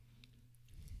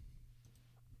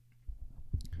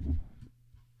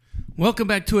Welcome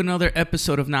back to another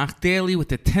episode of Nach Daily with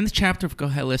the 10th chapter of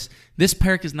Koheles. This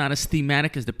parak is not as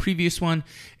thematic as the previous one.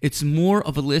 It's more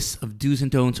of a list of do's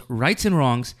and don'ts, rights and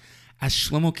wrongs, as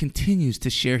Shlomo continues to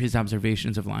share his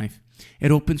observations of life. It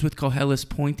opens with Koheles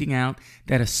pointing out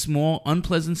that a small,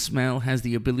 unpleasant smell has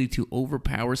the ability to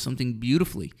overpower something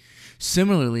beautifully.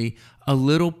 Similarly, a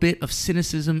little bit of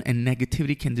cynicism and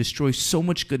negativity can destroy so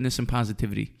much goodness and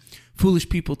positivity. Foolish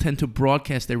people tend to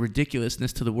broadcast their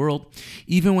ridiculousness to the world,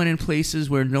 even when in places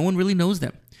where no one really knows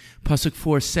them. Pasuk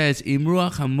 4 says,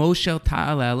 Imruach hamoshel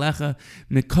ta'al alecha,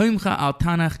 mekoimcha al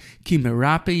tanach, ki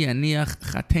merape yaniach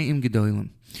chateim gedolim.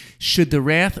 Should the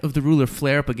wrath of the ruler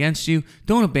flare up against you,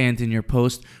 don't abandon your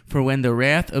post, for when the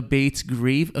wrath abates,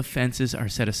 grave offenses are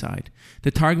set aside.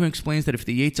 The Targum explains that if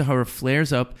the Yetzer Hara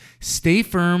flares up, stay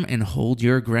firm and hold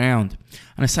your ground.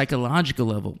 On a psychological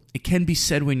level, it can be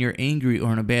said when you're angry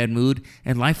or in a bad mood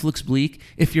and life looks bleak,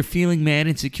 if you're feeling mad,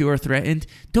 insecure, or threatened,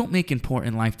 don't make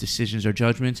important life decisions or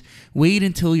judgments. Wait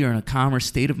until you're in a calmer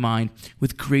state of mind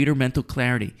with greater mental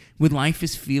clarity, when life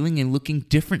is feeling and looking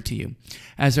different to you.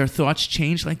 As our thoughts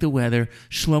change like the weather,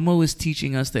 Shlomo is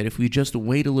teaching us that if we just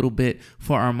wait a little bit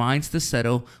for our minds to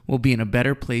settle, we'll be in a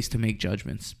better place to make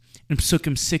judgments. In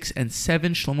Psukim 6 and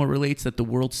 7, Shlomo relates that the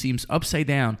world seems upside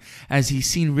down as he's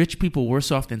seen rich people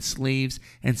worse off than slaves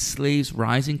and slaves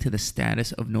rising to the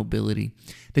status of nobility.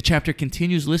 The chapter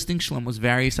continues listing Shlomo's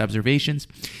various observations.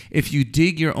 If you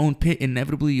dig your own pit,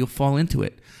 inevitably you'll fall into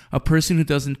it. A person who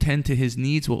doesn't tend to his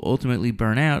needs will ultimately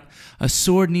burn out. A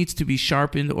sword needs to be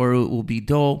sharpened or it will be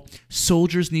dull.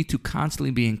 Soldiers need to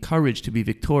constantly be encouraged to be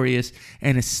victorious,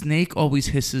 and a snake always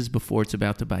hisses before it's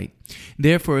about to bite.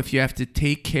 Therefore, if you have to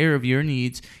take care of your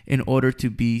needs in order to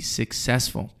be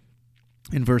successful.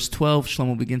 In verse 12,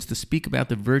 Shlomo begins to speak about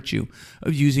the virtue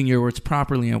of using your words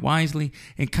properly and wisely,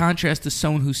 in contrast to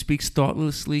someone who speaks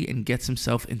thoughtlessly and gets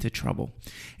himself into trouble.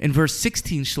 In verse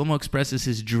 16, Shlomo expresses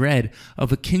his dread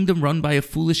of a kingdom run by a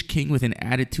foolish king with an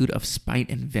attitude of spite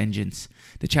and vengeance.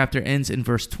 The chapter ends in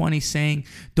verse 20 saying,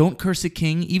 Don't curse a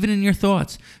king, even in your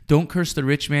thoughts. Don't curse the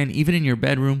rich man, even in your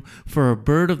bedroom, for a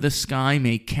bird of the sky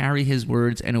may carry his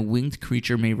words and a winged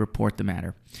creature may report the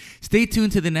matter. Stay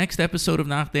tuned to the next episode of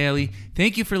Nach Daily.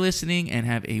 Thank you for listening and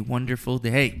have a wonderful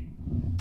day.